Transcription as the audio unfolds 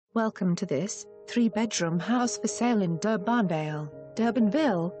Welcome to this 3-bedroom house for sale in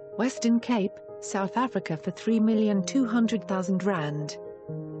Durbanville, Western Cape, South Africa for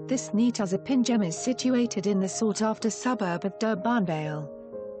R3,200,000. This neat as a pin gem is situated in the sought-after suburb of Durbanville.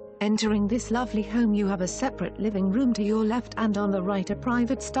 Entering this lovely home, you have a separate living room to your left and on the right a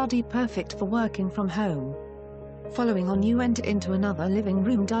private study perfect for working from home. Following on, you enter into another living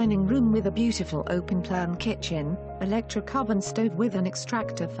room dining room with a beautiful open-plan kitchen, electric oven stove with an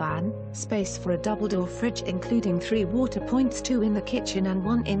extractor fan, space for a double-door fridge including 3 water points, 2 in the kitchen and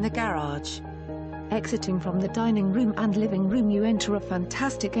 1 in the garage. Exiting from the dining room and living room, you enter a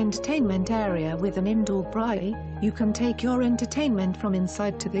fantastic entertainment area with an indoor braai. You can take your entertainment from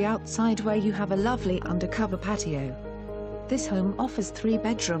inside to the outside where you have a lovely undercover patio. This home offers 3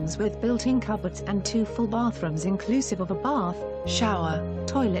 bedrooms with built-in cupboards and 2 full bathrooms inclusive of a bath, shower,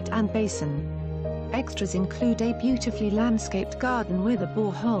 toilet and basin. Extras include a beautifully landscaped garden with a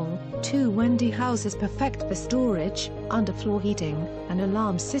borehole, 2 Wendy houses perfect for storage, underfloor heating, an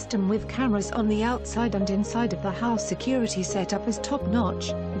alarm system with cameras on the outside and inside of the house. Security setup is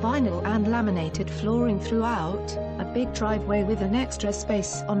top-notch, vinyl and laminated flooring throughout, a big driveway with an extra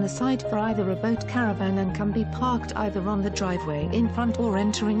space on the side for either a boat caravan and can be parked either on the driveway in front or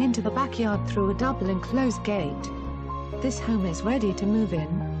entering into the backyard through a double enclosed gate. This home is ready to move in.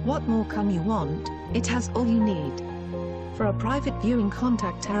 What more can you want? It has all you need. For a private viewing,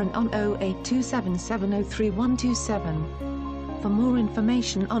 contact Taryn on 0827703127. For more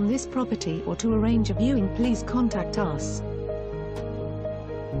information on this property or to arrange a viewing, please contact us.